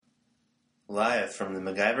Live from the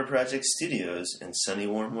MacGyver Project Studios in sunny,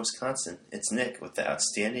 warm Wisconsin, it's Nick with the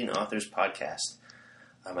Outstanding Authors Podcast.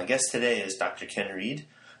 My guest today is Dr. Ken Reed.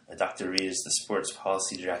 Dr. Reed is the Sports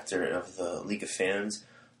Policy Director of the League of Fans,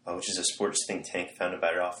 which is a sports think tank founded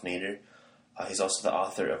by Ralph Nader. He's also the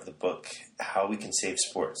author of the book, How We Can Save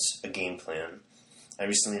Sports, A Game Plan. I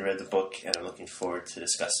recently read the book, and I'm looking forward to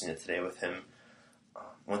discussing it today with him.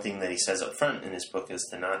 One thing that he says up front in his book is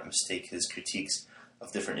to not mistake his critiques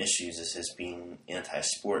of different issues as his being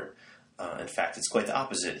anti-sport. In fact, it's quite the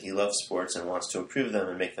opposite. He loves sports and wants to improve them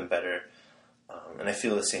and make them better. And I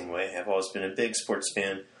feel the same way. I've always been a big sports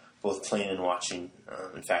fan, both playing and watching.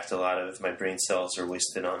 In fact, a lot of my brain cells are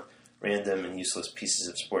wasted on random and useless pieces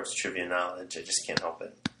of sports trivia knowledge. I just can't help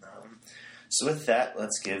it. So with that,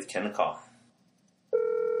 let's give Ken a call.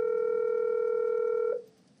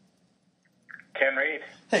 Ken Reed.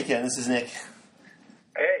 Hey, Ken. This is Nick.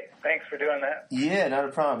 Hey, thanks for doing that. Yeah, not a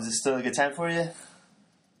problem. Is this still a good time for you?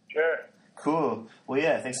 Sure. Cool. Well,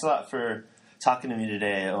 yeah, thanks a lot for talking to me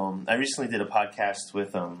today. I recently did a podcast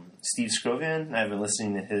with Steve Scrovan. I've been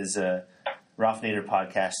listening to his Ralph Nader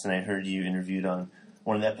podcast, and I heard you interviewed on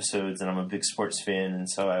one of the episodes, and I'm a big sports fan, and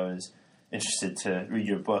so I was interested to read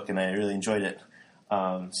your book, and I really enjoyed it.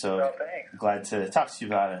 So glad to talk to you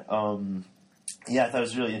about it. Yeah, I thought it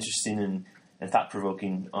was really interesting and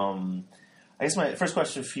thought-provoking. I guess my first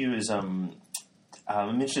question for you is I'm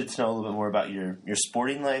interested to know a little bit more about your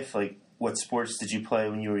sporting life. Like, what sports did you play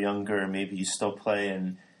when you were younger, or maybe you still play,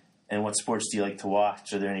 and what sports do you like to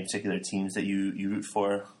watch? Are there any particular teams that you root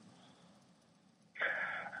for?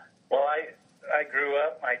 Well, I grew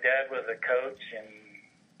up, my dad was a coach in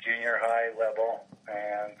junior high level,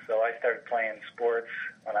 and so I started playing sports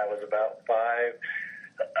when I was about 5.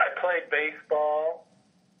 I played baseball,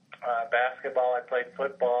 basketball, I played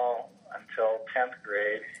football until 10th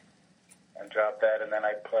grade and dropped that, and then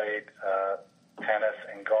I played tennis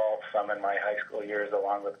and golf some in my high school years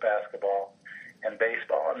along with basketball and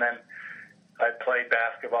baseball. And then I played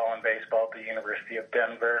basketball and baseball at the University of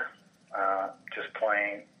Denver, just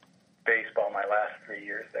playing baseball my last 3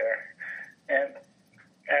 years there. And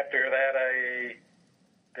after that I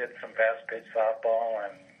did some fast pitch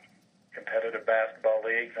softball and competitive basketball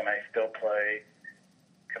leagues, and I still play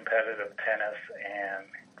competitive tennis and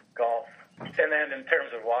golf. And then in terms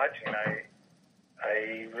of watching,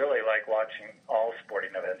 I really like watching all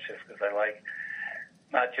sporting events just because I like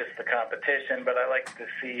not just the competition, but I like to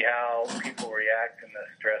see how people react in the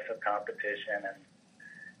stress of competition and,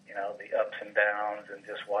 you know, the ups and downs, and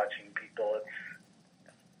just watching people.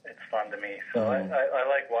 It's fun to me. So I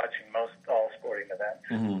like watching all sporting events.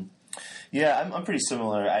 Mm-hmm. Yeah, I'm pretty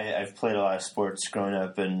similar. I've played a lot of sports growing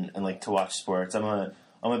up and like to watch sports.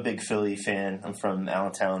 I'm a big Philly fan. I'm from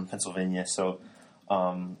Allentown, Pennsylvania, so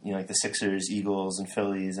like the Sixers, Eagles, and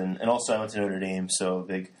Phillies, and also I went to Notre Dame, so a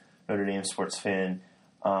big Notre Dame sports fan.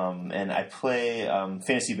 And I play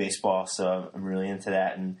fantasy baseball, so I'm really into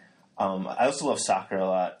that. And I also love soccer a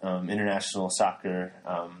lot, international soccer,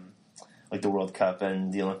 like the World Cup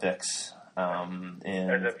and the Olympics. And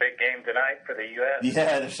there's a big game tonight for the U.S.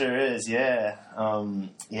 Yeah, there sure is. Yeah,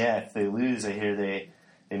 if they lose, I hear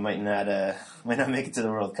they might not make it to the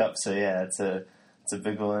World Cup. So yeah, it's a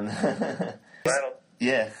big one.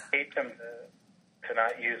 Yeah. Hate them to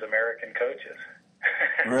not use American coaches.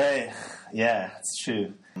 Right. Yeah, it's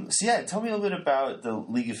true. So yeah, tell me a little bit about the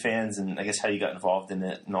League of Fans and I guess how you got involved in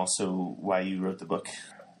it, and also why you wrote the book.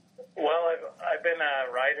 Well, I've been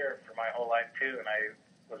a writer for my whole life too, and I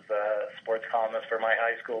was a sports columnist for my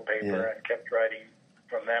high school paper and kept writing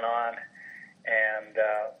from then on, and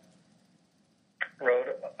wrote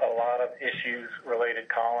a lot of issues-related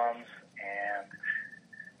columns, and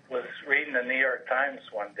was reading the New York Times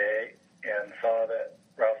one day and saw that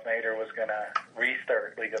Ralph Nader was going to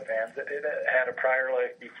restart League of Fans. It had a prior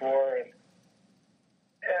life before,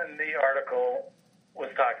 and the article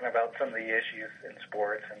was talking about some of the issues in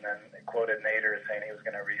sports, and then it quoted Nader as saying he was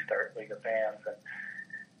going to restart League of Fans. And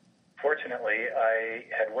fortunately, I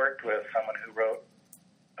had worked with someone who wrote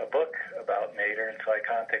a book about Nader, and so I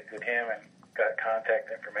contacted him and got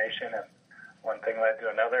contact information, and one thing led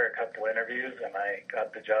to another, a couple interviews, and I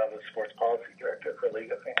got the job as sports policy director for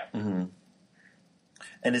League of Fans. Mm-hmm.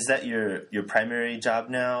 And is that your primary job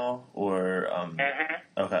now, or?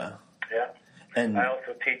 Okay. Yeah. And I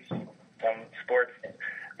also teach some sports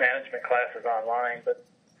management classes online, but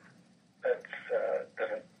that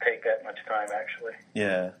doesn't take that much time, actually.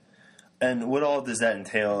 Yeah. And what all does that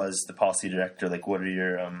entail as the policy director? Like, what are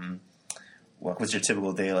your what's your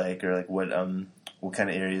typical day like, or like what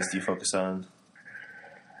kind of areas do you focus on?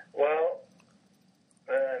 Well,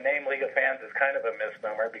 the name League of Fans is kind of a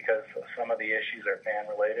them are because some of the issues are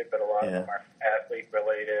fan-related, but a lot of them are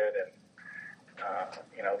athlete-related and,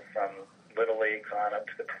 from little leagues on up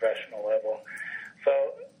to the professional level.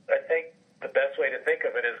 So I think the best way to think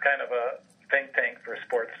of it is kind of a think tank for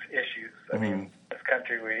sports issues. I mean, this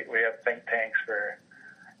country, we have think tanks for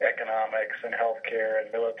economics and healthcare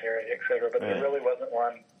and military, et cetera, but there really wasn't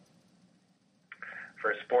one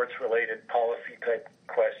for sports-related policy-type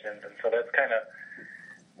questions. And so that's kind of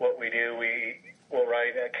what we do. We'll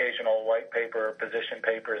write occasional white paper or position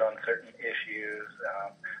papers on certain issues.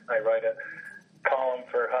 I write a column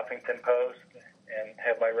for Huffington Post and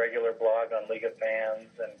have my regular blog on League of Fans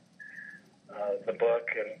and the book,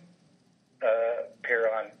 and appear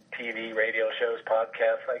on TV, radio shows,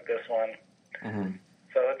 podcasts like this one. Mm-hmm.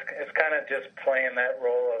 So it's kind of just playing that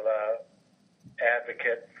role of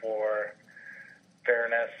advocate for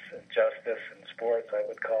fairness and justice in sports, I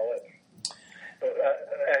would call it. But,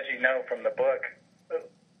 as you know from the book,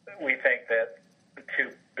 we think that the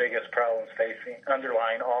two biggest problems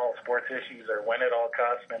underlying all sports issues are when it all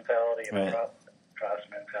costs mentality and profit cost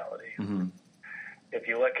mentality. Mm-hmm. If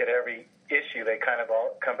you look at every issue, they kind of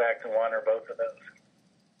all come back to one or both of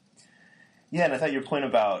those. Yeah, and I thought your point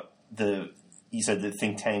about you said the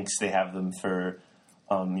think tanks, they have them for,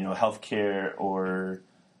 healthcare or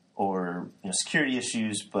security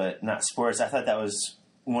issues, but not sports. I thought that was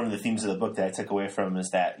one of the themes of the book that I took away from, is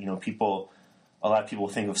that, a lot of people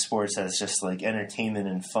think of sports as just like entertainment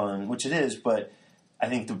and fun, which it is, but I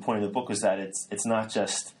think the point of the book was that it's not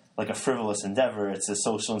just like a frivolous endeavor. It's a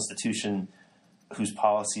social institution whose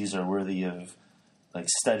policies are worthy of like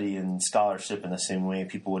study and scholarship in the same way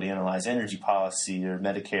people would analyze energy policy or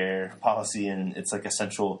Medicare policy, and it's like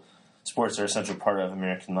sports are a central part of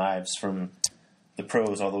American lives, from the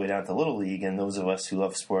pros all the way down to Little League, and those of us who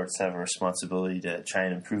love sports have a responsibility to try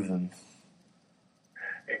and improve them.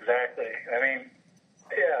 Exactly. I mean,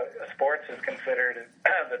 sports is considered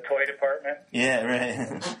the toy department. Yeah, right.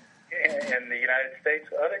 In the United States,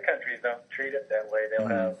 other countries don't treat it that way. They'll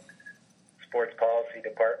have sports policy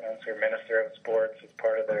departments or minister of sports as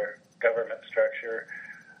part of their government structure.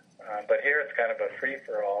 But here it's kind of a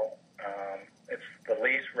free-for-all. It's the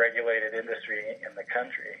least regulated industry in the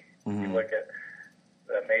country. Mm-hmm. You look at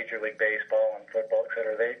Major League Baseball and football, et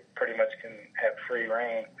cetera, they pretty much can have free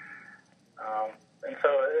reign. And so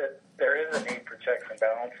there is a need for checks and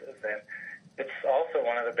balances. And it's also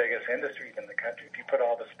one of the biggest industries in the country. If you put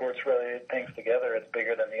all the sports-related things together, it's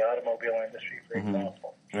bigger than the automobile industry, for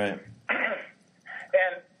example. Right.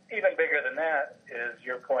 And even bigger than that is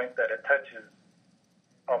your point that it touches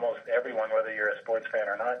almost everyone, whether you're a sports fan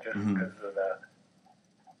or not, just because of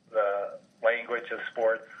the language of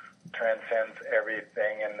sports transcends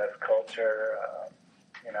everything in this culture,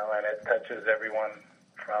 and it touches everyone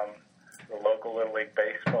from the local Little League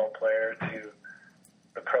baseball player to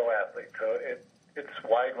the pro athlete. So it's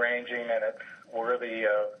wide-ranging, and it's worthy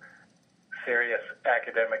of serious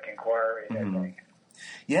academic inquiry, I think.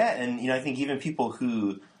 Yeah, and, I think even people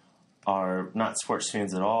who are not sports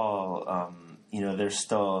fans at all, they're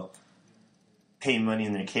still paying money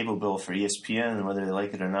in their cable bill for ESPN, whether they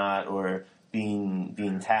like it or not, or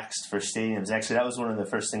being taxed for stadiums. Actually, that was one of the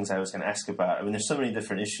first things I was going to ask about. I mean, there's so many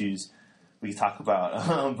different issues we could talk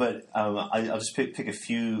about, but I'll just pick a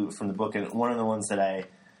few from the book. And one of the ones that I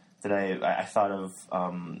thought of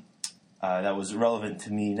that was relevant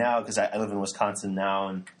to me now, because I live in Wisconsin now,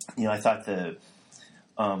 and I thought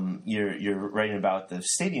you're writing about the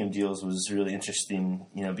stadium deals was really interesting.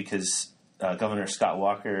 Because Governor Scott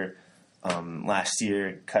Walker last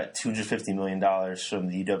year cut $250 million from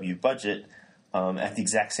the UW budget. At the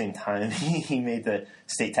exact same time, he made the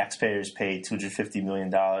state taxpayers pay $250 million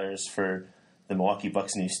for the Milwaukee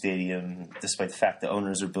Bucks' new stadium, despite the fact the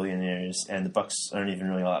owners are billionaires and the Bucks aren't even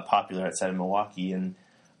really all that popular outside of Milwaukee. And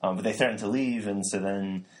but they threatened to leave, and so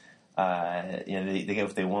then they get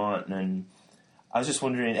what they want. And I was just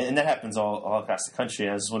wondering, and that happens all across the country.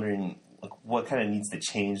 And I was just wondering, like, what kind of needs to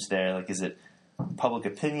change there? Like, is it public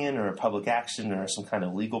opinion or public action or some kind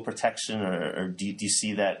of legal protection, or do you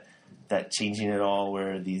see that changing at all,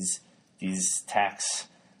 where these tax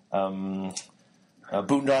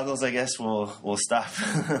boondoggles, I guess, will stop?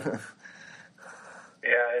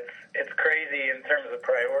 Yeah, it's crazy in terms of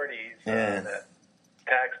priorities. That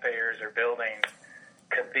taxpayers are building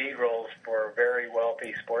cathedrals for very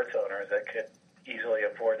wealthy sports owners that could easily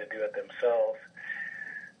afford to do it themselves.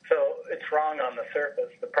 So it's wrong on the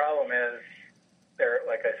surface. The problem is,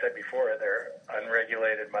 like I said before, they're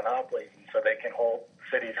unregulated monopolies, and so they can hold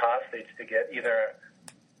cities hostage to get either a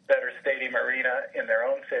better stadium arena in their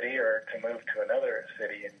own city or to move to another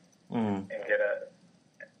city and get a.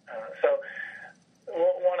 So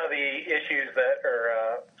one of the issues that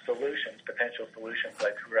are potential solutions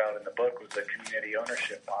I threw out in the book was the community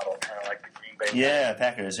ownership model, kind of like the Green Bay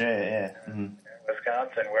Packers, yeah. In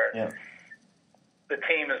Wisconsin, where the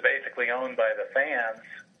team is basically owned by the fans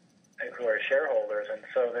who are shareholders, and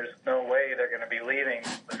so there's no way they're going to be leaving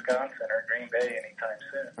Wisconsin or Green Bay anytime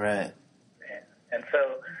soon. Right. And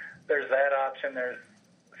so there's that option. There's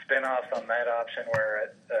spin-offs on that option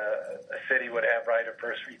where a city would have right of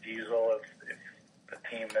first refusal if the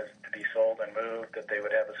team is to be sold and moved, that they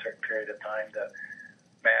would have a certain period of time to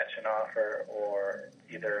match an offer, or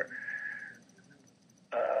either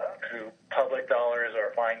through public dollars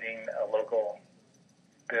or finding a local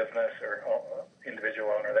business or individual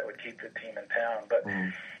owner that would keep the team in town. But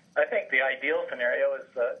I think the ideal scenario is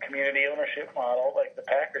a community ownership model like the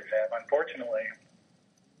Packers have. Unfortunately,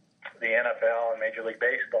 the NFL and Major League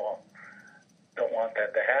Baseball don't want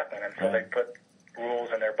that to happen, and so they put rules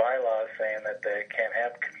in their bylaws saying that they can't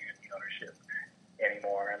have community ownership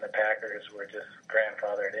anymore, and the Packers were just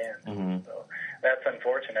grandfathered in. So that's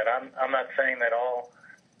unfortunate. I'm not saying that all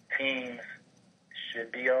teams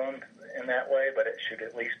should be owned in that way, but it should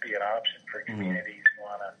at least be an option for communities who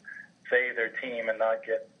want to save their team and not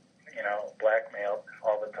get, blackmailed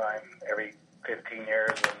all the time every 15 years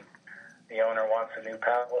when the owner wants a new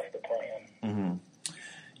palace to play in.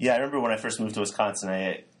 Yeah, I remember when I first moved to Wisconsin,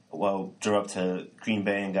 I drove up to Green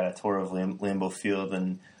Bay and got a tour of Lambeau Field,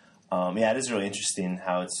 and it is really interesting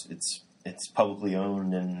how it's publicly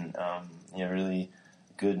owned and really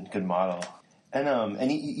good model.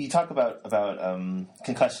 And you talk about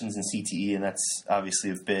concussions and CTE, and that's obviously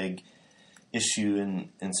a big issue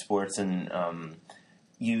in sports. And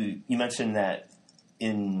you mentioned that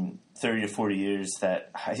in 30 to 40 years that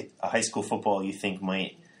high school football you think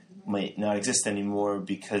might not exist anymore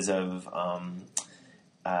because of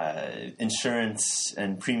insurance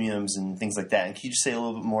and premiums and things like that. And can you just say a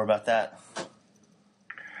little bit more about that?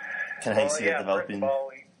 How you see it developing? First of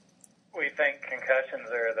all, we think concussions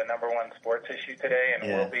are the number one sports issue today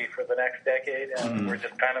and will be for the next decade. And we're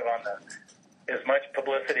just kind of on as much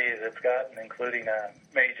publicity as it's gotten, including a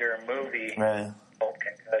major movie called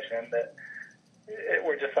Concussion, that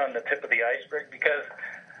we're just on the tip of the iceberg, because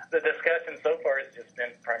the discussion so far has just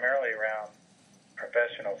been primarily around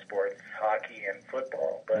professional sports, hockey and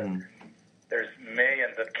football. But there's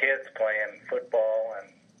millions of kids playing football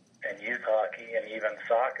and youth hockey and even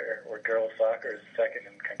soccer, where girls soccer is second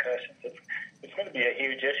in concussions. It's going to be a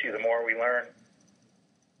huge issue. The more we learn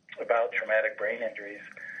about traumatic brain injuries,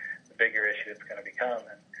 the bigger issue it's going to become.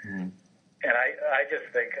 And I just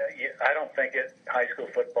think, I don't think high school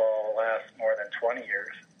football lasts more than 20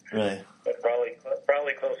 years. Really? But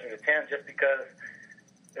probably closer to 10, just because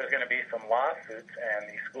there's going to be some lawsuits and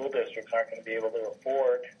these school districts aren't going to be able to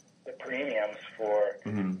afford the premiums for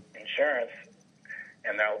insurance,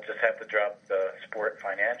 and they'll just have to drop the sport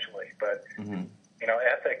financially. But,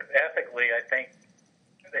 ethically, I think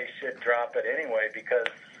they should drop it anyway, because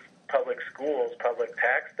public schools, public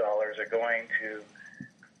tax dollars are going to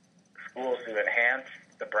schools to enhance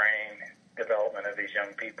the brain development of these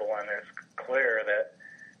young people, and it's clear that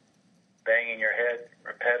banging your head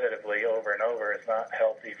repetitively over and over is not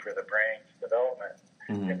healthy for the brain's development.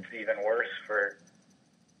 It's even worse for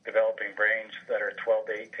developing brains that are 12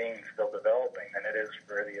 to 18 still developing than it is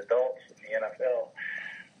for the adults in the NFL.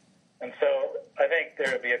 And so I think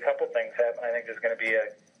there will be a couple things happen. I think there's going to be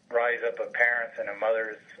a rise up of parents and of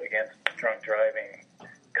mothers against drunk driving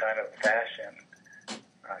kind of fashion,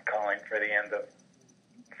 calling for the end of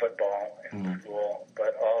football in school,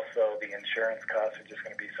 but also the insurance costs are just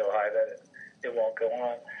going to be so high that it won't go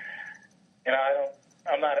on.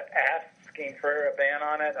 I'm not asking for a ban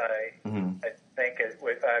on it. I think it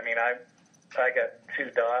would. I got two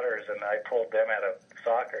daughters, and I pulled them out of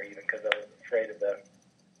soccer even because I was afraid of the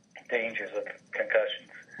dangers of concussions.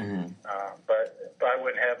 But I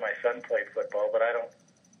wouldn't have my son play football. But I don't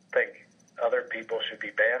think other people should be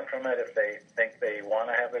banned from it if they think they want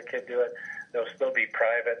to have their kid do it. There'll still be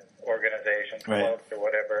private organizations, clubs, or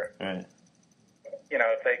whatever. Right.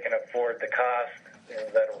 If they can afford the cost,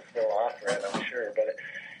 that'll still offer it, I'm sure. But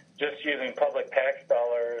just using public tax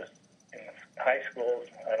dollars in high schools,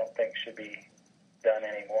 I don't think should be done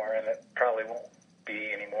anymore, and it probably won't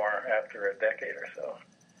be anymore after a decade or so.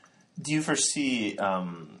 Do you foresee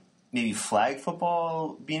maybe flag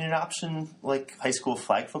football being an option, like high school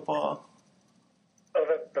flag football? Well,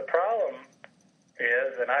 the problem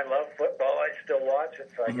is, and I love football, I still watch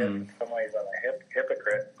it, so I guess in some ways I'm a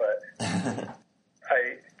hypocrite, but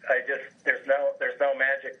I just, there's no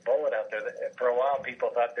magic bullet out there. For a while, people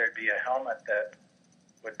thought there'd be a helmet that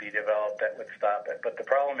would be developed that would stop it. But the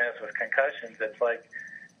problem is with concussions, it's like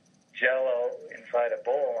Jell-O inside a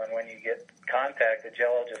bowl, and when you get contact, the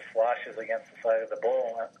Jell-O just sloshes against the side of the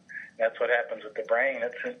bowl. And that's what happens with the brain.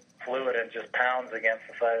 It's fluid and just pounds against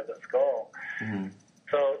the side of the skull. Mm-hmm.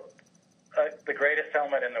 So the greatest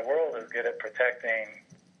helmet in the world is good at protecting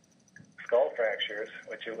skull fractures,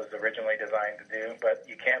 which it was originally designed to do, but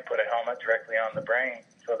you can't put a helmet directly on the brain,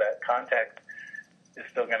 so that contact is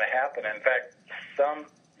still going to happen. In fact, some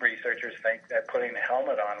researchers think that putting the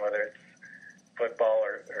helmet on, whether it's football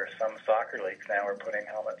or some soccer leagues now are putting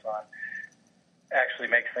helmets on, actually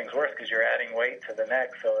makes things worse because you're adding weight to the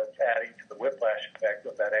neck, so it's adding to the whiplash effect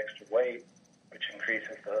of that extra weight, which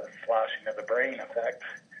increases the sloshing of the brain effect,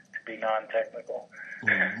 to be non-technical.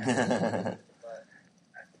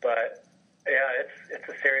 But yeah, it's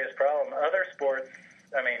a serious problem. Other sports,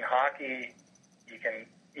 I mean, hockey, you can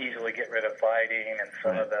easily get rid of fighting and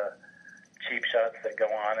some of the cheap shots that go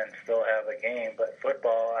on and still have a game. But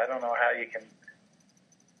football, I don't know how you can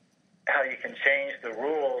change the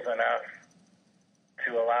rules enough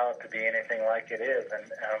to allow it to be anything like it is.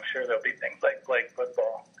 And I'm sure there'll be things like flag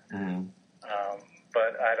football. Mm-hmm.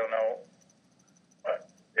 But I don't know.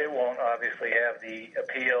 It won't obviously have the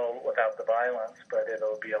appeal without the violence, but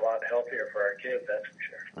it'll be a lot healthier for our kids, that's for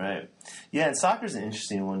sure. Right. Yeah, and soccer's an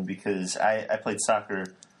interesting one because I played soccer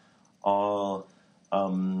all,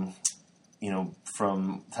 from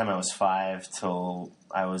the time I was 5 till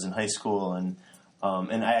I was in high school, and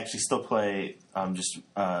I actually still play just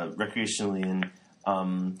recreationally,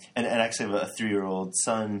 and actually have a 3-year-old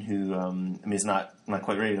son who is not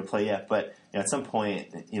quite ready to play yet, but at some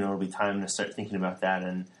point it'll be time to start thinking about that.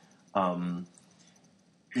 And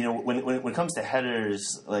when it comes to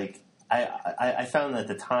headers, like I found that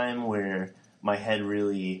the time where my head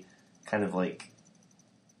really kind of like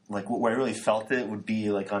where I really felt it would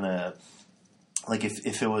be like on a, like if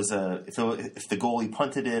the goalie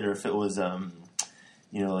punted it, or if it was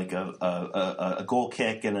like a goal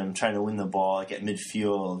kick and I'm trying to win the ball like at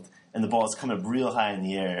midfield and the ball's coming up real high in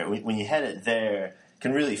the air. When you head it there, you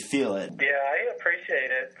can really feel it. Yeah, I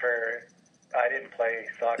appreciate it. I didn't play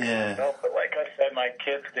soccer myself, but like I said, my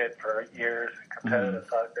kids did for years, competitive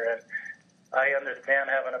soccer, and I understand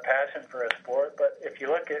having a passion for a sport. But if you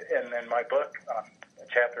look at, and in my book, a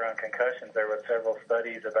chapter on concussions, there were several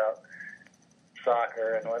studies about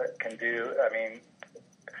soccer and what it can do. I mean,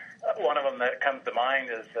 one of them that comes to mind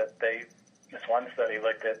is that this one study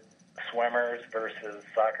looked at swimmers versus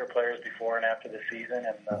soccer players before and after the season,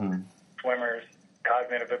 and the swimmers'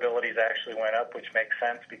 cognitive abilities actually went up, which makes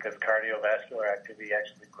sense because cardiovascular activity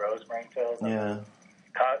actually grows brain cells. Yeah.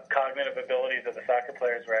 Cognitive abilities of the soccer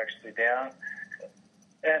players were actually down.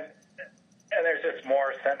 And there's just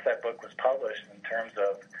more since that book was published in terms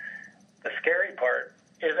of the scary part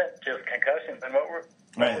isn't just concussions. And what we're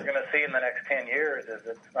going to see in the next 10 years is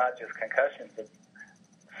it's not just concussions, it's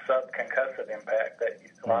subconcussive impact that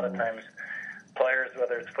a lot of times players,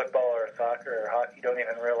 whether it's football or soccer or hockey, don't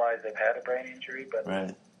even realize they've had a brain injury, but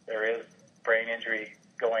there is brain injury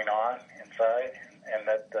going on inside, and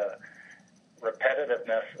that the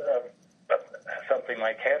repetitiveness of something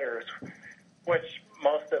like headers, which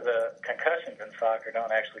most of the concussions in soccer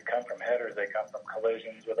don't actually come from headers, they come from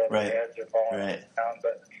collisions with other heads or falling down,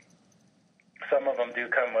 but some of them do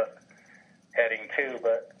come with heading too,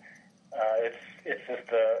 but it's just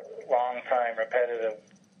a long time repetitive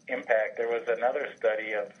impact. There was another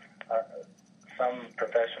study of some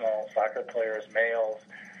professional soccer players, males,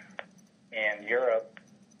 in Europe,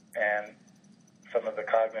 and some of the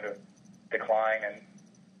cognitive decline and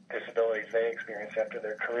disabilities they experienced after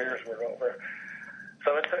their careers were over.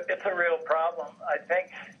 So it's a real problem. I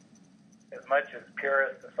think as much as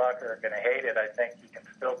purists of soccer are going to hate it, I think you can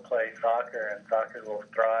still play soccer, and soccer will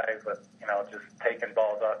thrive with, just taking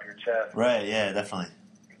balls off your chest. Right, yeah, definitely.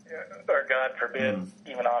 Or, God forbid,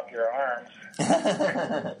 even off your arms.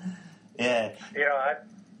 Yeah.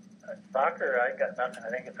 Soccer, I got nothing. I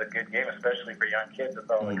think it's a good game, especially for young kids with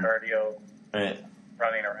all the cardio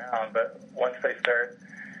running around. But once they start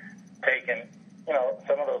taking,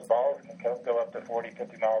 some of those balls can go up to 40,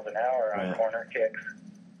 50 miles an hour on corner kicks.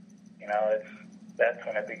 That's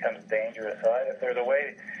when it becomes dangerous. So if there's a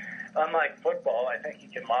way, unlike football, I think you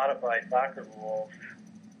can modify soccer rules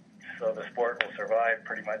so the sport will survive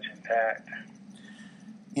pretty much intact.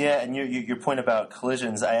 Yeah, and your point about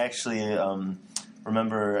collisions, I actually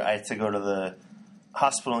remember I had to go to the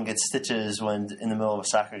hospital and get stitches when in the middle of a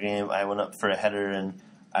soccer game I went up for a header and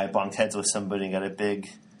I bumped heads with somebody and got a big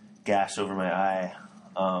gash over my eye.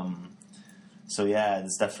 So yeah,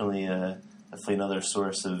 it's definitely another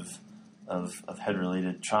source of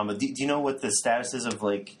head-related trauma. Do you know what the status is of,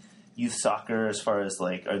 like, youth soccer as far as,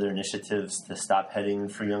 like, are there initiatives to stop heading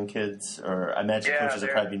for young kids? Or I imagine coaches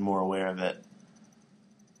would probably be more aware of it.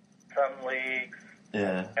 Some leagues,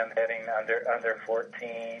 and heading under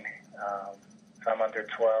 14, some under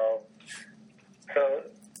 12. So,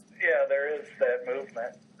 yeah, there is that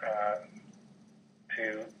movement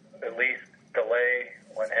to at least delay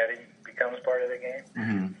when heading becomes part of the game.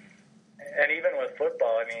 Mm-hmm. And even with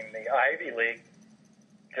football, I mean, the Ivy League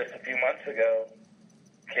just a few months ago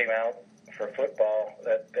came out for football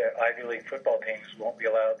that the Ivy League football teams won't be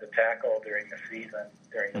allowed to tackle during the season,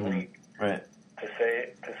 during the league, right? To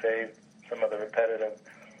save some of the repetitive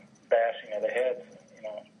bashing of the heads, you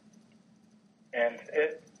know. And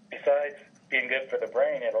it, besides being good for the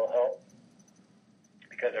brain, it'll help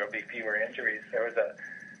because there will be fewer injuries. There was a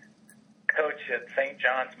coach at St.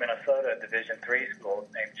 John's, Minnesota, Division III school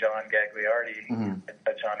named John Gagliardi, I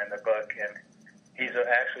touch on in the book, and he's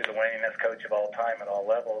actually the winningest coach of all time at all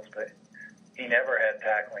levels, but he never had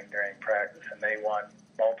tackling during practice, and they won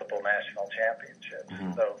multiple national championships.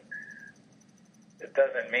 Mm-hmm. So it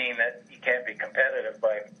doesn't mean that you can't be competitive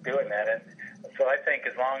by doing that. And so I think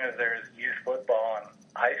as long as there's youth football and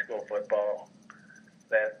high school football,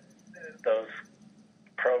 that those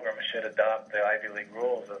programs should adopt the Ivy League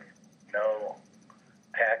rules of no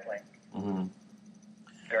tackling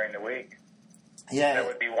during the week. Yeah, that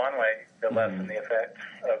would be one way to lessen the effects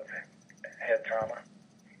of head trauma.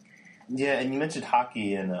 Yeah, and you mentioned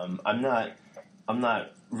hockey, and I'm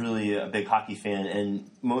not really a big hockey fan,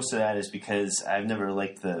 and most of that is because I've never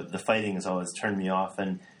liked the fighting has always turned me off,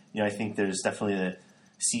 and I think there's definitely a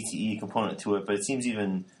CTE component to it, but it seems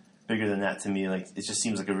even bigger than that to me. Like, it just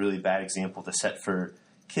seems like a really bad example to set for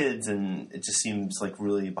kids, and it just seems like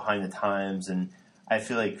really behind the times, and I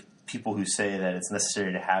feel like people who say that it's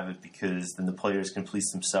necessary to have it because then the players can police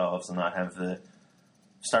themselves and not have the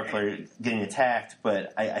star player getting attacked,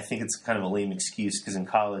 but I think it's kind of a lame excuse because in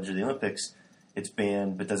college or the Olympics, it's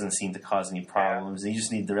banned but doesn't seem to cause any problems, and you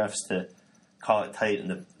just need the refs to call it tight and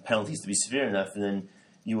the penalties to be severe enough, and then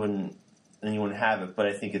you wouldn't have it. But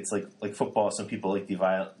I think it's like football. Some people like the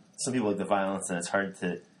violence, and it's hard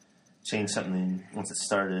to change something once it's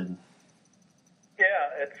started. Yeah,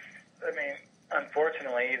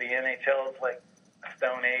 unfortunately, the NHL is like a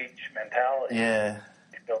Stone Age mentality. Yeah.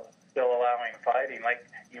 Still allowing fighting. Like,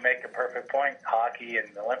 you make a perfect point. Hockey and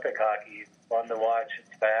Olympic hockey, it's fun to watch.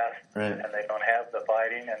 It's fast, right, and they don't have the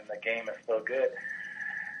fighting, and the game is still good.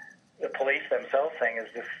 The police themselves thing is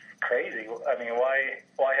just crazy. I mean,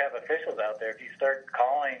 why have officials out there? If you start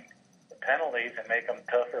calling the penalties and make them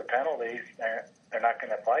tougher penalties, they're not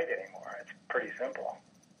going to fight anymore. It's pretty simple.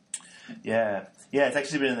 Yeah, it's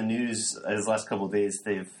actually been in the news the last couple of days.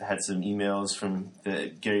 They've had some emails from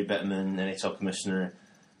the Gary Bettman, NHL commissioner,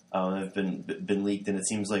 have been leaked, and it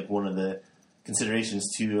seems like one of the considerations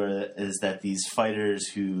too is that these fighters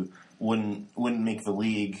who wouldn't make the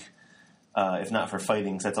league if not for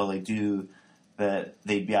fighting, because that's all they do, that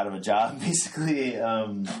they'd be out of a job basically.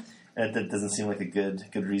 That doesn't seem like a good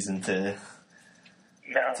reason to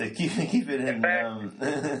keep it in. In fact,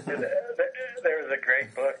 there was a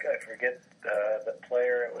great book. I forget the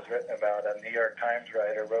player it was written about. A New York Times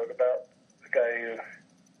writer wrote about the guy who,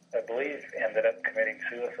 I believe, ended up committing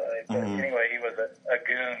suicide. But anyway, he was a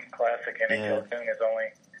goon, classic NHL goon. His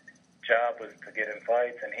only job was to get in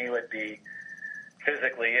fights, and he would be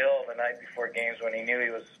physically ill the night before games when he knew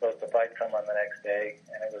he was supposed to fight someone the next day,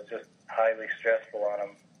 and it was just highly stressful on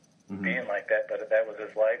him being like that. But that was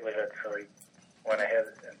his livelihood, so he went ahead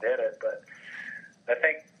and did it. But I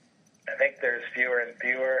think there's fewer and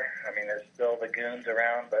fewer. I mean, there's still the goons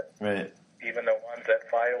around, but even the ones that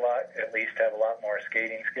fight a lot at least have a lot more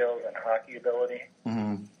skating skills and hockey ability,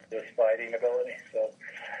 just fighting ability. So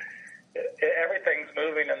everything's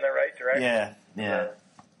moving in the right direction.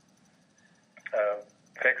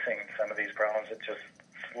 Fixing some of these problems. It's just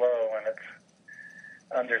slow, and it's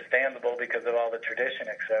understandable because of all the tradition,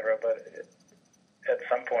 etc. But at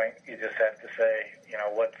some point, you just have to say,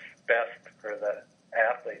 what's best for the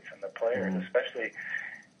athletes and the players, especially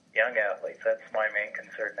young athletes. That's my main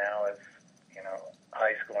concern now is,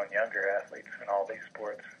 high school and younger athletes in all these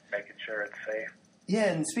sports, making sure it's safe.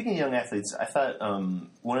 Yeah, and speaking of young athletes, I thought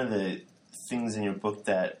one of the things in your book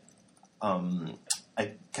that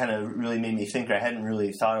I kind of really made me think, or I hadn't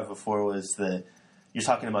really thought of before, was you're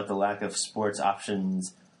talking about the lack of sports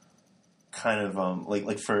options, kind of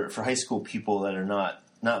like for high school people that are not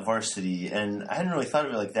varsity, and I hadn't really thought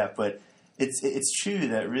of it like that, but it's true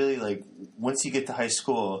that really, like, once you get to high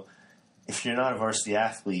school, if you're not a varsity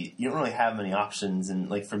athlete, you don't really have many options. And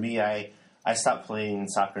like for me, I stopped playing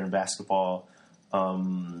soccer and basketball,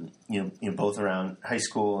 both around high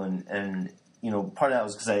school, and part of that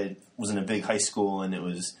was because I was in a big high school, and it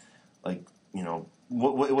was like, it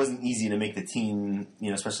wasn't easy to make the team,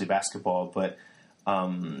 especially basketball. But,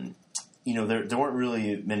 there weren't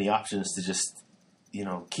really many options to just,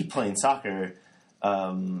 keep playing soccer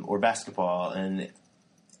or basketball. And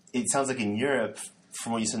it sounds like in Europe,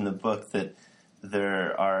 from what you said in the book, that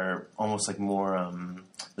there are almost like more,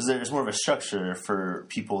 there's more of a structure for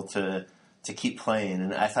people to keep playing.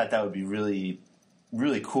 And I thought that would be really,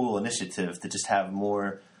 really cool initiative to just have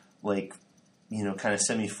more like, kind of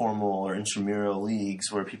semi-formal or intramural leagues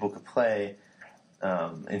where people could play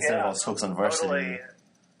instead of all those folks on varsity. Totally.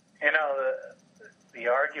 The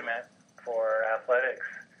argument for athletics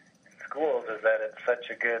in schools is that it's such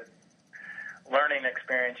a good learning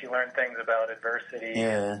experience. You learn things about adversity,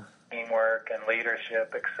 teamwork, and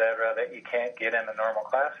leadership, etc., that you can't get in a normal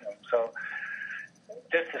classroom. So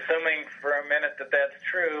just assuming for a minute that that's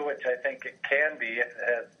true, which I think it can be if it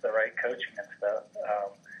has the right coaching and stuff,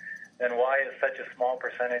 then why is such a small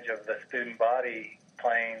percentage of the student body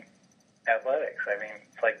playing athletics? I mean,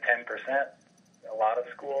 it's like 10%. A lot of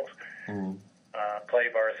schools play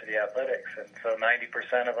varsity athletics, and so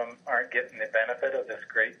 90% of them aren't getting the benefit of this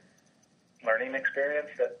great learning experience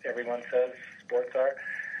that everyone says sports are.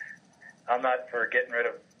 I'm not for getting rid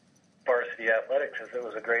of varsity athletics, because it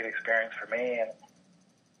was a great experience for me, and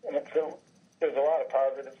so there's a lot of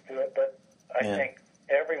positives to it, but I think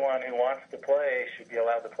everyone who wants to play should be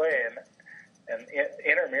allowed to play, and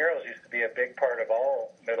intramurals used to be a big part of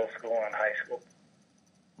all middle school and high school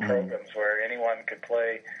programs, where anyone could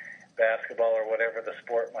play basketball or whatever the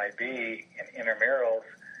sport might be in intramurals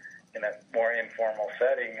in a more informal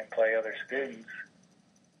setting and play other students.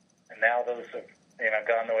 And now those have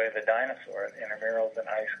gone the way of the dinosaur, intramurals in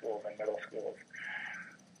high schools and middle schools.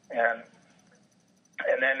 And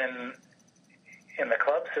then in the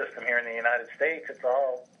club system here in the United States, it's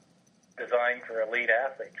all designed for elite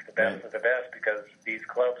athletes, the best of the best, because these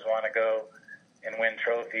clubs want to go and win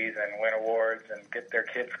trophies and win awards and get their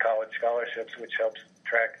kids college scholarships, which helps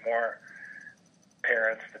attract more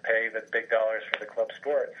parents to pay the big dollars for the club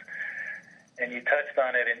sports. And you touched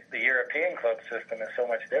on it, the European club system is so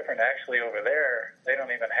much different. Actually, over there, they don't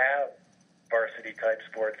even have varsity-type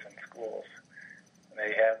sports in schools.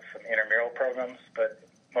 They have some intramural programs, but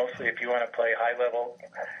mostly if you want to play high-level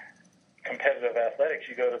competitive athletics,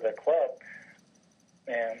 you go to the club,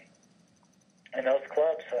 and those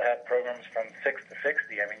clubs have programs from 6 to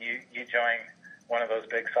 60. I mean, you join one of those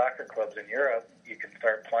big soccer clubs in Europe, you can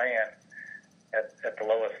start playing at the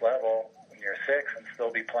lowest level when you're 6 and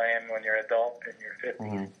still be playing when you're adult in your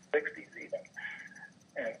 50s, 60s even.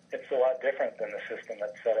 And it's a lot different than the system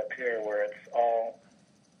that's set up here, where it's all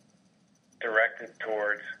directed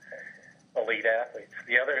towards elite athletes.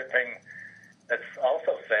 The other thing that's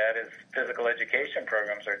also sad is physical education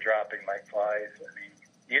programs are dropping like flies. I mean,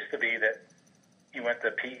 it used to be that you went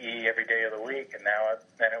to PE every day of the week, and now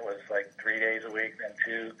then it was like 3 days a week, then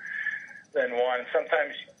 2, then 1.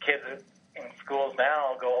 Sometimes kids in schools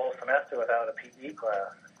now go a whole semester without a PE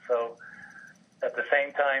class. So at the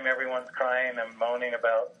same time, everyone's crying and moaning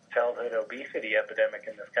about childhood obesity epidemic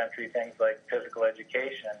in this country. Things like physical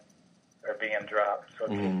education are being dropped, so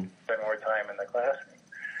kids spend more time in the classroom,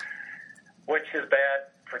 which is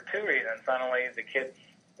bad for 2 reasons. Not only is the kids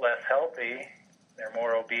less healthy, they're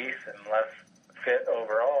more obese and less fit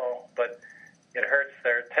overall, but it hurts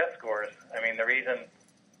their test scores. I mean, the reason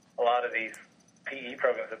a lot of these PE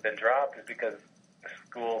programs have been dropped is because the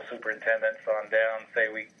school superintendents on down say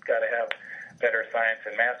we got to have better science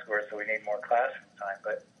and math scores, so we need more classroom time.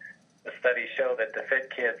 But the studies show that the fit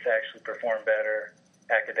kids actually perform better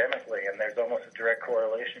academically, and there's almost a direct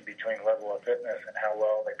correlation between level of fitness and how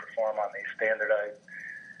well they perform on these standardized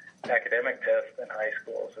academic tests in high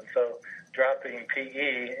schools. And so dropping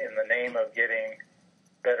PE in the name of getting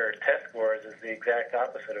better test scores is the exact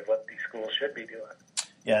opposite of what these schools should be doing.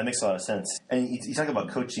 Yeah, that makes a lot of sense. And you talk about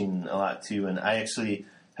coaching a lot, too, and I actually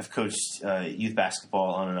have coached youth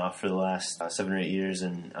basketball on and off for the last 7 or 8 years,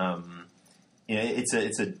 and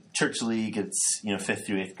it's a church league. It's 5th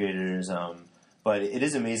through 8th graders, but it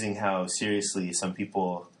is amazing how seriously some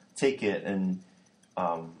people take it. And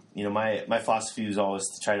my philosophy was always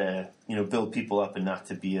to try to build people up and not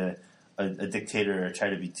to be a dictator or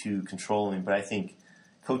try to be too controlling. But I think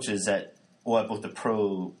coaches at both the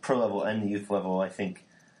pro level and the youth level, I think,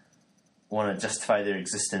 want to justify their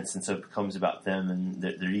existence, and so it becomes about them and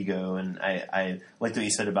their ego. And I like what you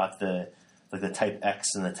said about the type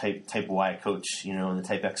X and the type Y coach. And the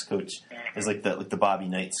type X coach is like the Bobby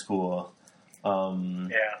Knight school.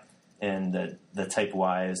 And the type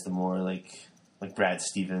Y is the more like Brad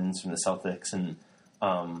Stevens from the Celtics. And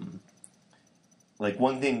like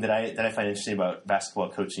one thing that I find interesting about basketball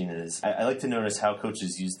coaching is I like to notice how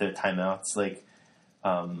coaches use their timeouts. Like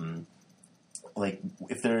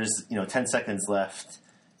if there's 10 seconds left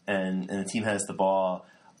and the team has the ball,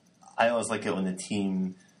 I always like it when the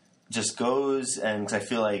team just goes, and because I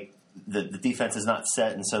feel like the defense is not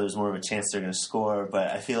set, and so there's more of a chance they're going to score.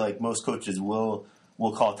 But I feel like most coaches will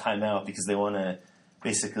call timeout because they want to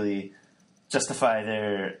basically justify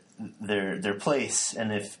their place,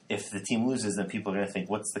 and if the team loses, then people are going to think,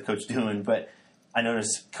 what's the coach doing? But I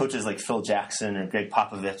notice coaches like Phil Jackson or Greg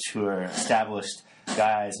Popovich, who are established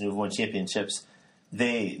guys and who've won championships,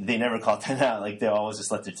 they never call timeout. Like, they always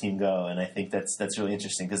just let their team go, and I think that's really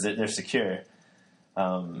interesting because they're secure,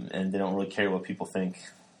 and they don't really care what people think.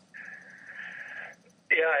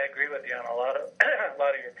 Yeah, I agree with you on a lot of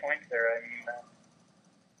your points there. I mean,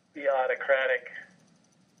 the autocratic,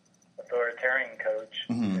 authoritarian coach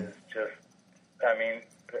is just, I mean,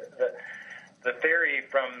 the theory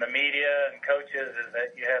from the media and coaches is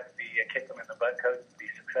that you have to be a kick them in the butt coach to be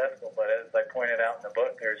successful. But as I pointed out in the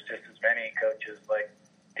book, there's just as many coaches like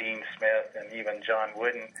Dean Smith and even John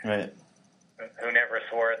Wooden, right, who never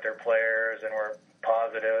swore at their players and were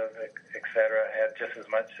positive, et cetera, had just as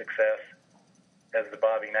much success as the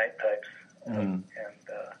Bobby Knight types. And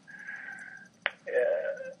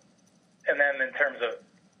then in terms of,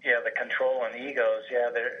 the control and egos,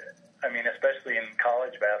 especially in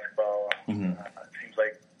college basketball, it seems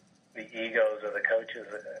like the egos of the coaches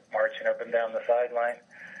marching up and down the sideline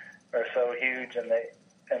are so huge, and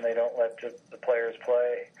they don't let the players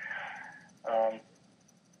play. I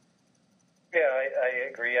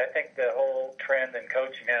agree. I think the whole trend in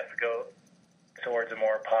coaching has to go towards a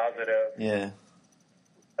more positive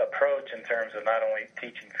approach in terms of not only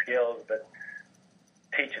teaching skills, but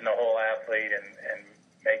teaching the whole athlete and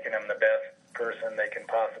making them the best person they can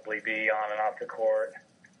possibly be on and off the court,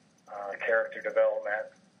 character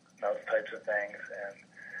development, those types of things. And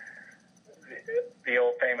the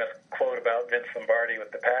old famous quote about Vince Lombardi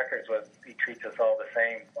with the Packers was, he treats us all the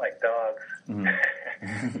same, like dogs. And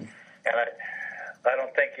I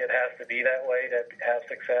don't think it has to be that way to have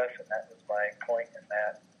success, and that was my point in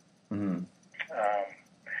that.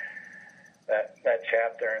 That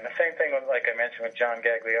chapter. And the same thing with, like I mentioned, with John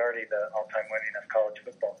Gagliardi, the all-time winningest college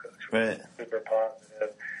football coach. Right. Super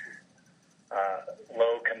positive,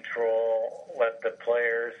 low control, let the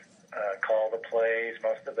players call the plays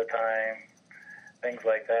most of the time, things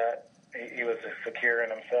like that. He was secure in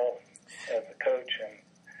himself as a coach, and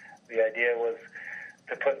the idea was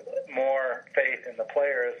to put more faith in the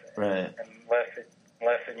players, right, and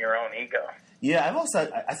less in your own ego. Yeah,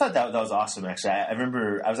 I thought that was awesome, actually. I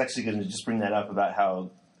remember I was actually going to just bring that up about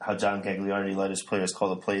how John Gagliardi let his players call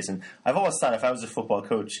the plays. And I've always thought if I was a football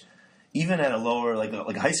coach, even at a lower, like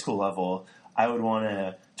a high school level, I would want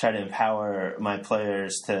to try to empower my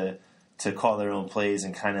players to call their own plays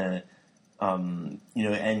and kind of,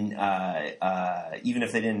 even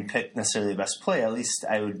if they didn't pick necessarily the best play, at least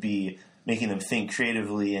I would be making them think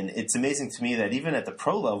creatively. And it's amazing to me that even at the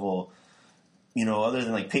pro level, other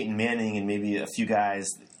than like Peyton Manning and maybe a few guys,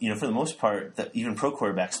 for the most part, that even pro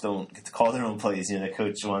quarterbacks don't get to call their own plays. The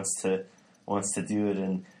coach wants to do it,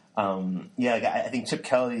 and I think Chip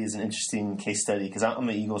Kelly is an interesting case study because I'm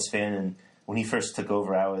an Eagles fan, and when he first took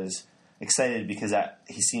over, I was excited because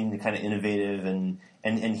he seemed kind of innovative, and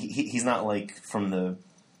he's not like from the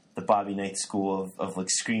Bobby Knight school of like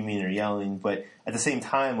screaming or yelling, but at the same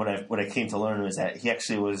time, what I came to learn was that he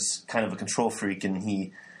actually was kind of a control freak, and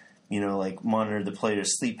he monitored the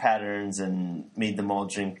players' sleep patterns and made them all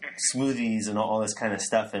drink smoothies and all this kind of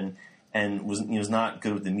stuff, and was not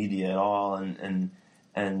good with the media at all, and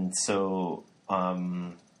so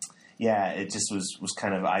it just was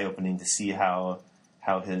kind of eye opening to see how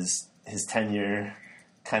his tenure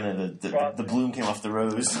kind of the bloom came off the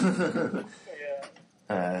rose. To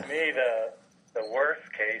me, the worst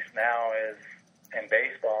case now is in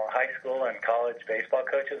baseball, high school and college baseball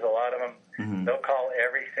coaches. A lot of them they'll call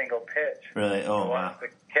every single pitch. Really? Oh, wow. The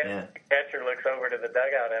catcher looks over to the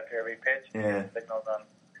dugout after every pitch and signals on,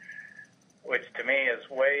 which to me is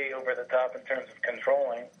way over the top in terms of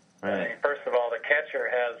controlling. Right. I mean, first of all, the catcher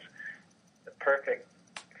has the perfect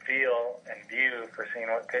feel and view for seeing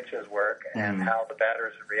what pitches work and how the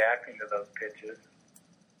batters are reacting to those pitches,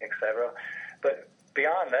 etc. But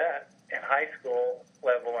beyond that, in high school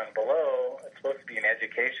level and below, it's supposed to be an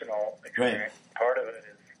educational experience. Right. Part of it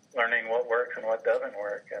is learning what works and what doesn't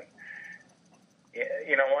work. And,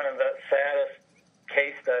 one of the saddest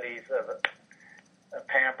case studies of a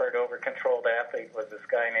pampered, over-controlled athlete was this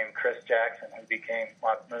guy named Chris Jackson, who became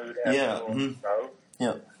Mahmoud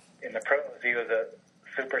Abdul-Rauf. In the pros, he was a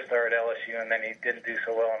superstar at LSU, and then he didn't do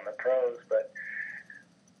so well in the pros. But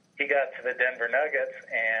he got to the Denver Nuggets,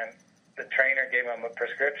 and the trainer gave him a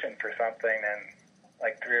prescription for something, and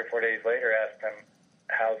like 3 or 4 days later asked him,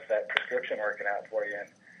 how's that prescription working out for you?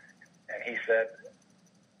 And he said,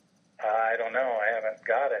 I don't know. I haven't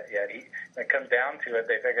got it yet. When it comes down to it,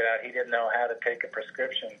 they figured out he didn't know how to take a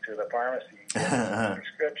prescription to the pharmacy and get a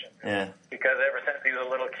prescription. Yeah. Because ever since he was a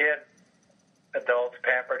little kid, adults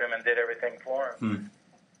pampered him and did everything for him.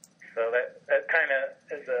 So that kind of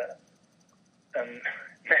is a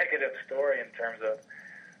negative story in terms of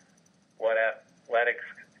what athletics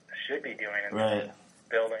should be doing in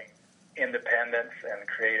building independence and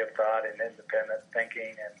creative thought and independent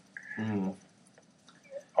thinking and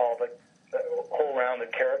all the whole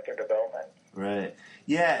rounded character development. Right.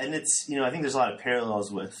 Yeah, and it's, I think there's a lot of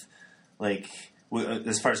parallels with, like,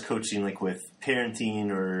 as far as coaching, like with parenting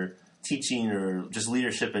or teaching or just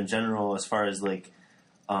leadership in general, as far as like,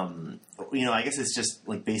 I guess it's just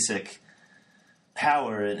like basic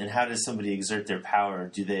power and how does somebody exert their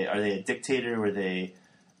power? Are they a dictator where they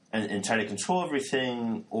and try to control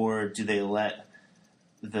everything, or do they let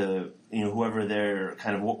the whoever they're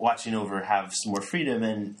kind of watching over have some more freedom?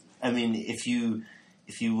 And I mean, if you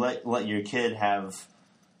let your kid have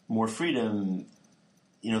more freedom,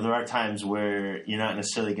 there are times where you're not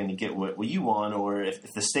necessarily going to get what you want, or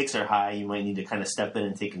if the stakes are high, you might need to kind of step in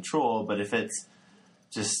and take control. But if it's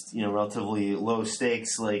just relatively low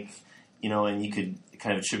stakes, like and you could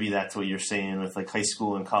kind of attribute that to what you're saying with like high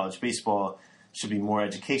school and college baseball should be more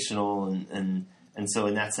educational, and so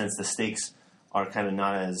in that sense the stakes are kind of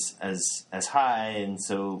not as high, and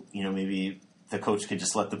so maybe the coach could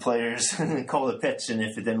just let the players call the pitch, and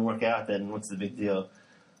if it didn't work out, then what's the big deal?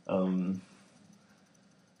 And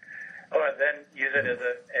then use it as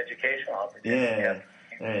an educational opportunity. Yeah.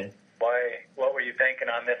 Right. What were you thinking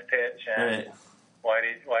on this pitch, and why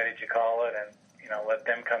did you call it, and let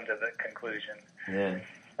them come to the conclusion. Yeah.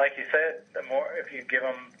 Like you said, if you give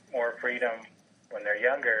them more freedom when they're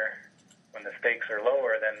younger, when the stakes are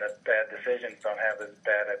lower, then the bad decisions don't have as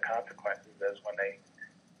bad a consequences as when they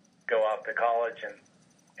go off to college and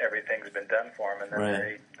everything's been done for them, and then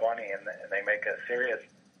they're 20 and they make a serious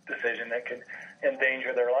decision that could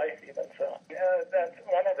endanger their life even. So that's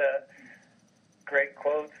one of the great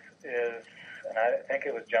quotes is, and I think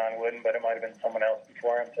it was John Wooden, but it might have been someone else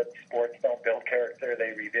before him, said sports don't build character,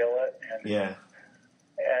 they reveal it.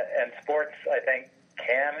 And sports, I think,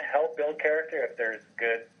 can help build character if there's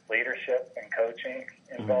good leadership and coaching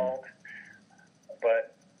involved.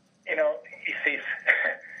 But, you see,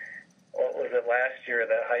 what was it last year,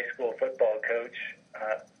 the high school football coach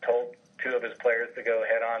told 2 of his players to go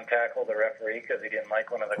head-on tackle the referee because he didn't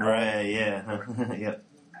like one of the calls. Right, yeah. Yep.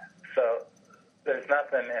 So there's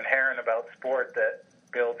nothing inherent about sport that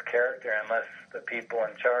builds character unless the people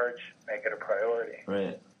in charge make it a priority.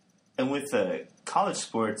 Right. And with college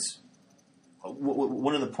sports,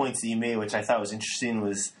 one of the points that you made, which I thought was interesting,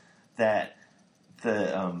 was that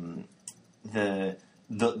the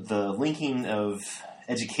linking of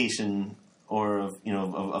education or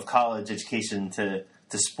of college education to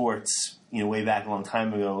sports, way back a long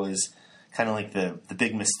time ago, was kind of like the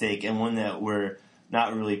big mistake, and one that we're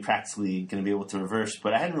not really practically going to be able to reverse.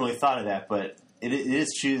 But I hadn't really thought of that. But it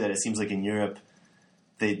is true that it seems like in Europe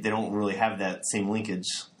they don't really have that same linkage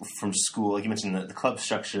from school. Like you mentioned, the club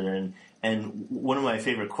structure. And one of my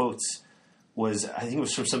favorite quotes was, I think it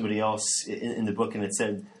was from somebody else in the book, and it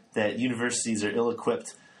said that universities are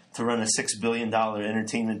ill-equipped to run a $6 billion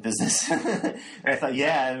entertainment business. And I thought,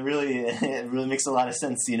 it really makes a lot of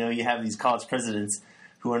sense. You have these college presidents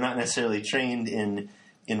who are not necessarily trained in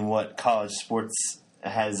what college sports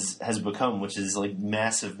has become, which is like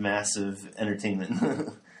massive entertainment.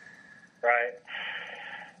 Right.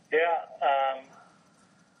 Yeah.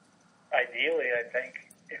 Ideally, I think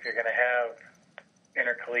if you're going to have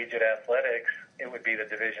intercollegiate athletics, it would be the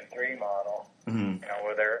Division III model,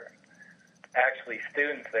 where they're actually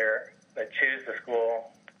students there that choose the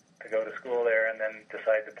school to go to school there and then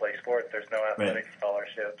decide to play sports. There's no athletic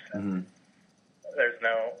scholarships. And there's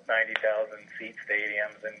no 90,000-seat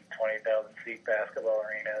stadiums and 20,000-seat basketball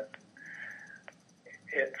arenas.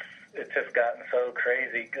 It's just gotten so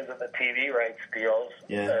crazy because of the TV rights deals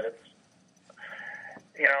that it's,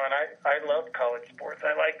 and I love college sports.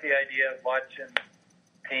 I like the idea of watching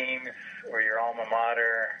teams or your alma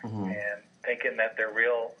mater and thinking that they're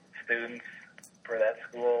real students for that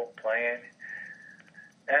school playing.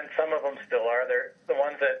 And some of them still are. They're the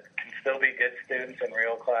ones that can still be good students in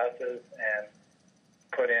real classes and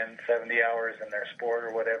put in 70 hours in their sport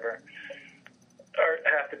or whatever, or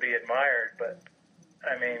have to be admired. But,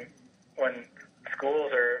 I mean, when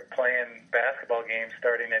schools are playing basketball games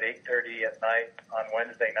starting at 8:30 at night on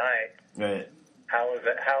Wednesday night, how is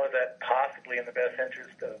that possibly in the best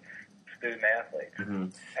interest of student athletes?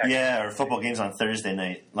 Mm-hmm. Yeah, or football games on Thursday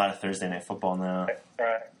night. A lot of Thursday night football now.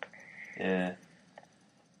 Right. Yeah.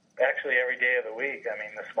 Actually, every day of the week. I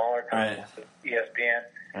mean, the smaller conferences,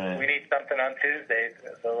 ESPN, we need something on Tuesday, so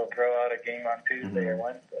they'll throw out a game on Tuesday or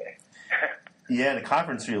Wednesday. Yeah, the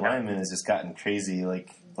conference realignment has just gotten crazy.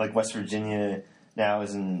 Like West Virginia now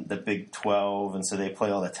is in the Big 12, and so they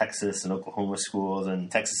play all the Texas and Oklahoma schools,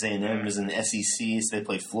 and Texas A&M is in the SEC, so they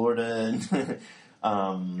play Florida.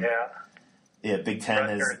 And, yeah, Big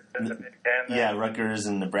Ten Rutgers has Rutgers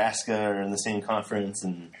and Nebraska are in the same conference,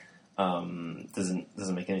 and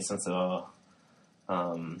doesn't make any sense at all.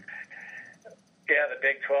 Yeah, the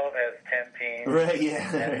Big 12 has 10 teams. Right.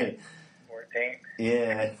 Yeah. Right. 14.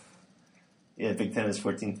 Yeah. Yeah. Big Ten has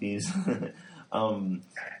 14 teams.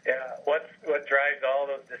 What drives all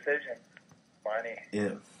those decisions? Money.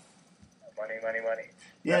 Yeah. Money.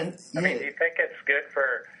 Yeah. I mean, do you think it's good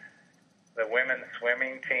for the women's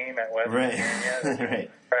swimming team at West Virginia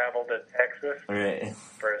right. travel to Texas right.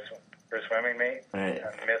 for a swimming meet right.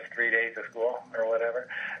 and miss 3 days of school or whatever?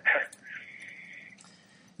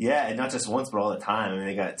 Yeah, and not just once, but all the time. I mean,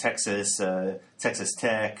 they got Texas, Texas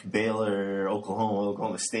Tech, Baylor,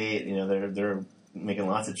 Oklahoma State. You know, they're making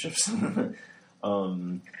lots of trips. Well,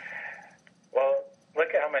 look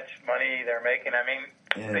at how much money they're making. I mean,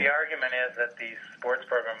 the argument is that these sports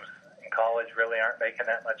programs in college really aren't making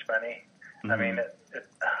that much money. I mean, it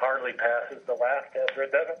hardly passes the LAF test, or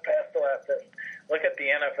it doesn't pass the LAF test. Look at the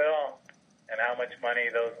NFL and how much money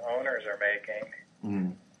those owners are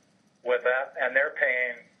making with that, and they're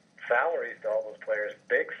paying salaries to all those players,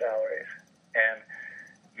 big salaries. And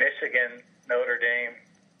Michigan, Notre Dame,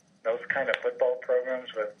 those kind of football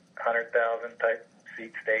programs with 100,000 type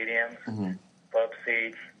seat stadiums, club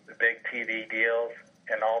seats, the big TV deals,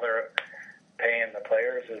 and all they're paying the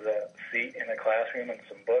players is a seat in a classroom and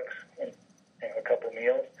some books and a couple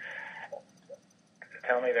meals.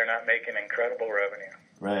 Tell me they're not making incredible revenue.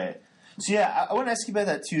 Right. So yeah, I want to ask you about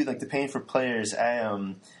that too, like the paying for players.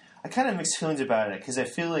 I kind of mixed feelings about it because I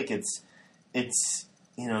feel like it's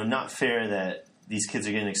not fair that these kids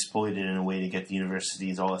are getting exploited in a way to get the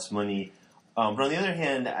universities all this money. But on the other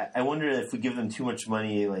hand, I wonder if we give them too much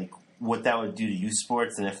money, like what that would do to youth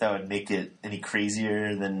sports, and if that would make it any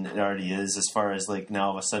crazier than it already is. As far as like now,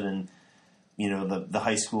 all of a sudden, the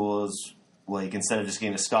high schools, like instead of just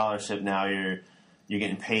getting a scholarship, now you're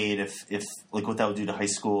getting paid. If like what that would do to high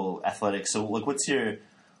school athletics. So like, what's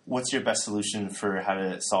your best solution for how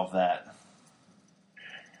to solve that?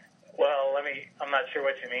 Well, I'm not sure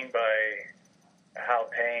what you mean by how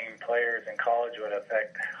paying players in college would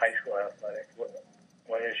affect high school athletics.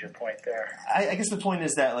 What is your point there? I guess the point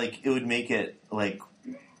is that like it would make it like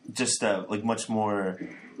just like much more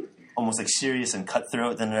almost like serious and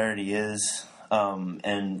cutthroat than it already is.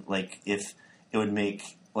 And like if it would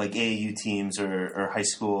make like AAU teams or high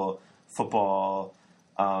school football,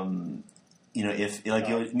 if like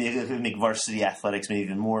it would make varsity athletics maybe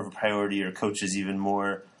even more of a priority, or coaches even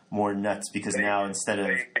more nuts, because now instead of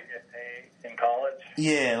in college,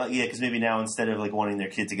 because maybe now instead of like wanting their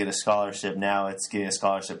kid to get a scholarship, now it's getting a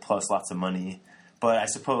scholarship plus lots of money. But I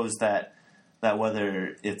suppose that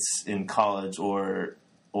whether it's in college or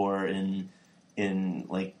in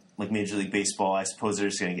like Major League Baseball, I suppose they're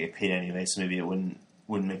just going to get paid anyway, so maybe it wouldn't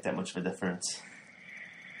make that much of a difference.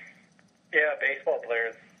 Yeah, baseball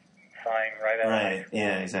players sign right out of high school.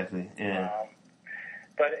 Yeah, exactly. Yeah.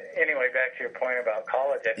 But anyway, back to your point about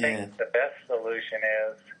college, I think the best solution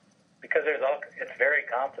is, because it's very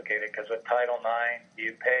complicated, because with Title IX,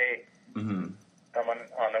 you pay someone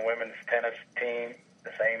on the women's tennis team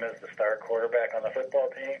the same as the star quarterback on the football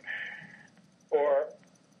team, or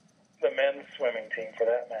the men's swimming team for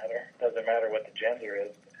that matter. Doesn't matter what the gender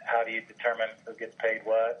is. How do you determine who gets paid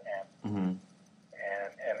what? And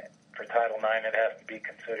for Title IX, it has to be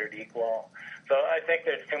considered equal. So I think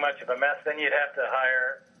there's too much of a mess. Then you'd have to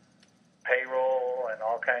hire payroll and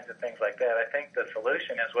all kinds of things like that. I think the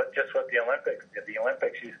solution is what the Olympics did. The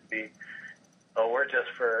Olympics used to be, we're just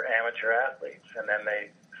for amateur athletes, and then they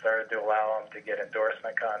started to allow them to get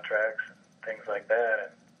endorsement contracts and things like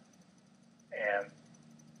that, and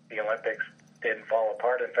the Olympics didn't fall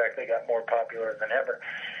apart. In fact, they got more popular than ever.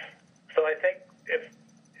 So I think if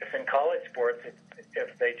in college sports,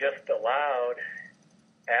 if they just allowed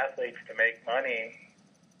athletes to make money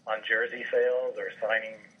on jersey sales or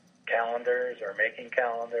signing calendars or making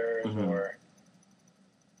calendars or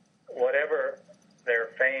whatever their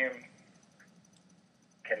fame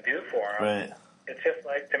can do for them, right. It's just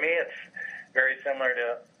like, to me, it's very similar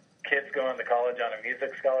to kids going to college on a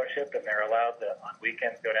music scholarship, and they're allowed to, on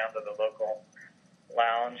weekends, go down to the local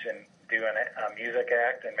lounge and do a music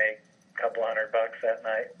act and make a couple $100 that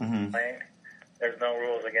night playing. There's no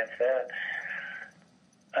rules against that.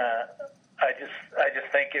 I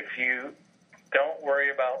just think if you don't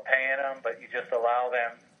worry about paying them, but you just allow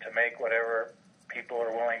them to make whatever people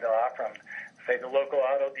are willing to offer them. Say the local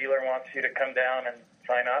auto dealer wants you to come down and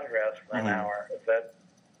sign autographs for an hour. Is that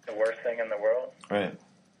the worst thing in the world? Right.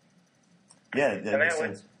 Yeah, and that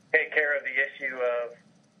would take care of the issue of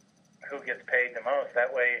who gets paid the most.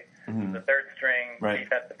 That way, the third string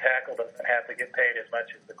defensive tackle doesn't have to get paid as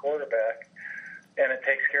much as the quarterback. And it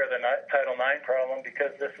takes care of the Title IX problem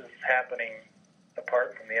because this is happening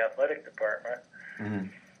apart from the athletic department.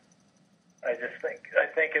 I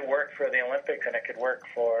think it worked for the Olympics, and it could work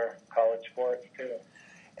for college sports too.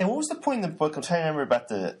 And what was the point in the book? I'm trying to remember about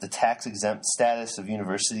the tax exempt status of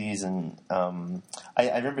universities, and I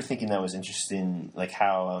remember thinking that was interesting, like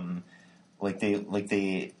how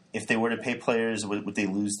they if they were to pay players, would they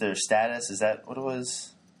lose their status? Is that what it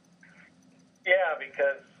was? Yeah,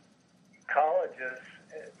 because colleges,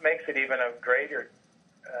 it makes it even a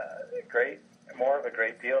more of a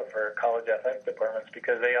great deal for college athletic departments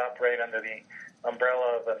because they operate under the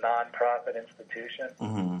umbrella of a non-profit institution,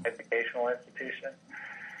 educational institution.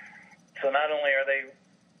 So not only are they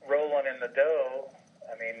rolling in the dough,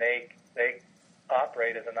 I mean, they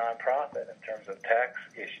operate as a non-profit in terms of tax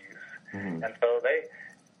issues. And so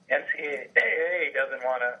NCAA doesn't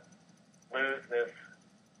want to lose this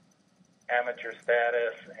amateur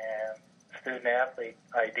status and student-athlete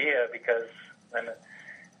idea because then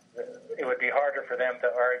it would be harder for them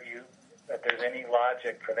to argue that there's any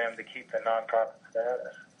logic for them to keep the nonprofit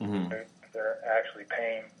status. They're actually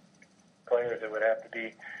paying players. It would have to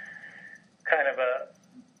be kind of a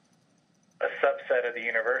subset of the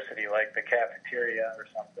university, like the cafeteria or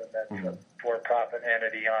something that's a for-profit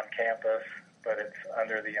entity on campus, but it's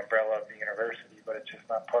under the umbrella of the university, but it's just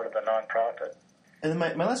not part of the nonprofit. And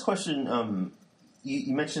then my last question,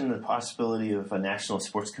 you mentioned the possibility of a National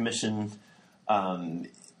Sports Commission,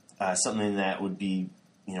 something that would be,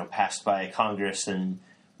 passed by Congress and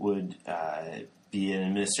would be an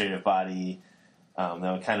administrative body that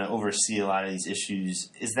would kind of oversee a lot of these issues.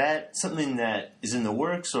 Is that something that is in the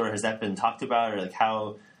works, or has that been talked about, or like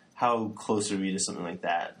how close are we to something like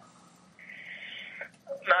that?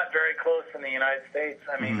 Not very close in the United States.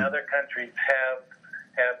 I mean, other countries have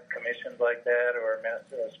commissions like that, or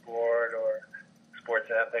Minister of Sport, or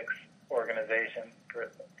sports ethics organization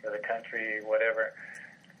for the country, whatever.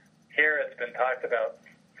 Here it's been talked about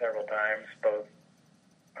several times, both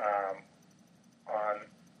on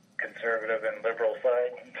conservative and liberal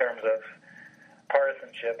side in terms of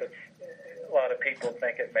partisanship. A lot of people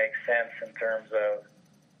think it makes sense in terms of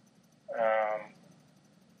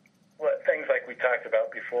things like we talked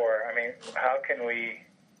about before. I mean, how can we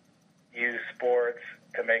use sports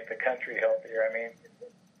to make the country healthier? I mean,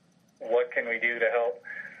 what can we do to help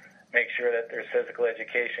make sure that there's physical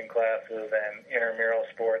education classes and intramural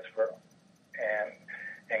sports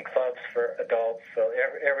and clubs for adults, so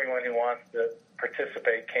everyone who wants to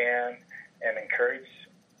participate can, and encourage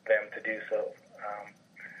them to do so.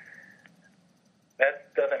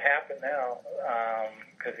 That doesn't happen now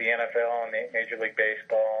because the NFL and the Major League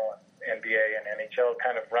Baseball, NBA, and NHL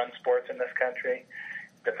kind of run sports in this country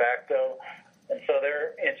de facto, and so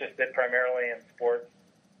they're interested primarily in sports,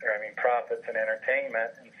 profits and entertainment,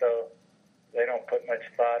 and so they don't put much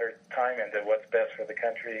thought or time into what's best for the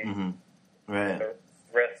country, the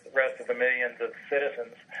rest of the millions of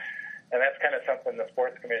citizens. And that's kind of something the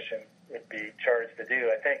Sports Commission would be charged to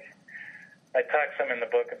do. I think I talked some in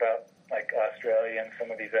the book about like Australia and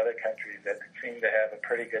some of these other countries that seem to have a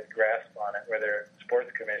pretty good grasp on it, where their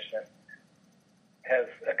Sports Commission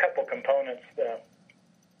has a couple components.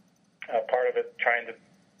 Part of it trying to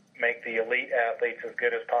make the elite athletes as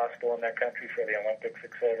good as possible in their country for the Olympics,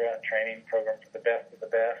 etc., training program for the best of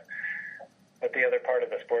the best. But the other part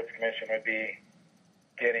of the Sports Commission would be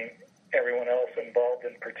getting everyone else involved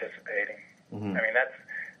in participating. I mean,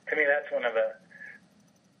 to me, that's one of the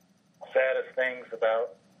saddest things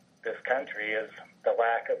about this country is the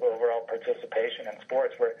lack of overall participation in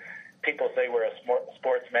sports, where people say we're a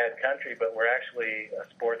sports-mad country, but we're actually a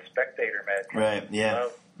sports spectator-mad country. Right,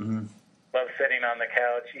 yeah. Love sitting on the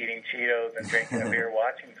couch, eating Cheetos, and drinking a beer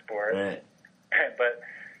watching sports. Right. But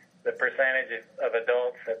the percentage of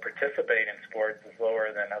adults that participate in sports is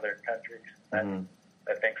lower than other countries. That's,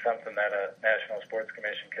 I think, something that a National Sports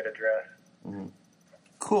Commission could address.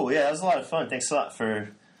 Cool. Yeah, that was a lot of fun. Thanks a lot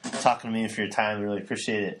for talking to me and for your time. I really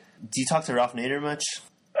appreciate it. Do you talk to Ralph Nader much?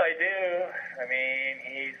 I do. I mean,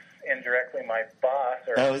 he's indirectly my boss.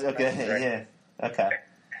 Okay. Yeah. Okay.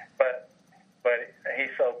 But he's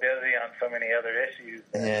so busy on so many other issues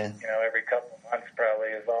that, Yeah. every couple of months probably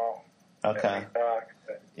is all Okay. that we talk.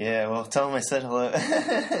 But, Yeah, well, tell him I said hello. yeah,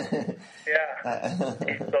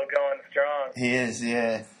 he's still going strong. He is,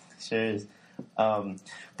 yeah, sure is. But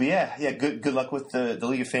yeah, good luck with the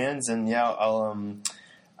League of Fans, and yeah,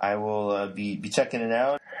 I will be checking it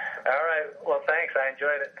out. All right, well, thanks. I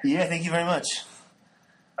enjoyed it. Yeah, thank you very much.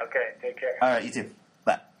 Okay, take care. All right, you too.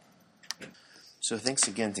 Bye. So thanks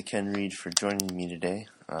again to Ken Reed for joining me today.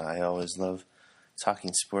 I always love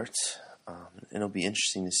talking sports. It'll be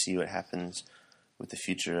interesting to see what happens with the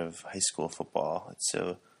future of high school football. It's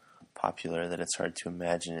so popular that it's hard to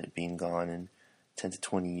imagine it being gone in 10 to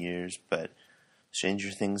 20 years, but stranger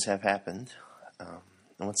things have happened. And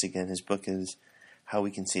once again, his book is How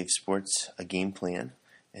We Can Save Sports, A Game Plan,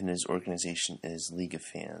 and his organization is League of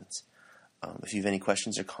Fans. If you have any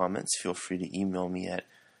questions or comments, feel free to email me at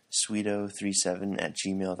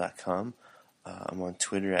sweeto37@gmail.com. I'm on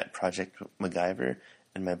Twitter at Project MacGyver,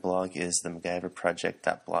 and my blog is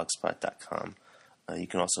themacgyverproject.blogspot.com. You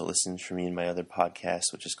can also listen for me in my other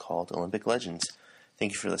podcast, which is called Olympic Legends.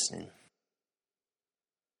 Thank you for listening.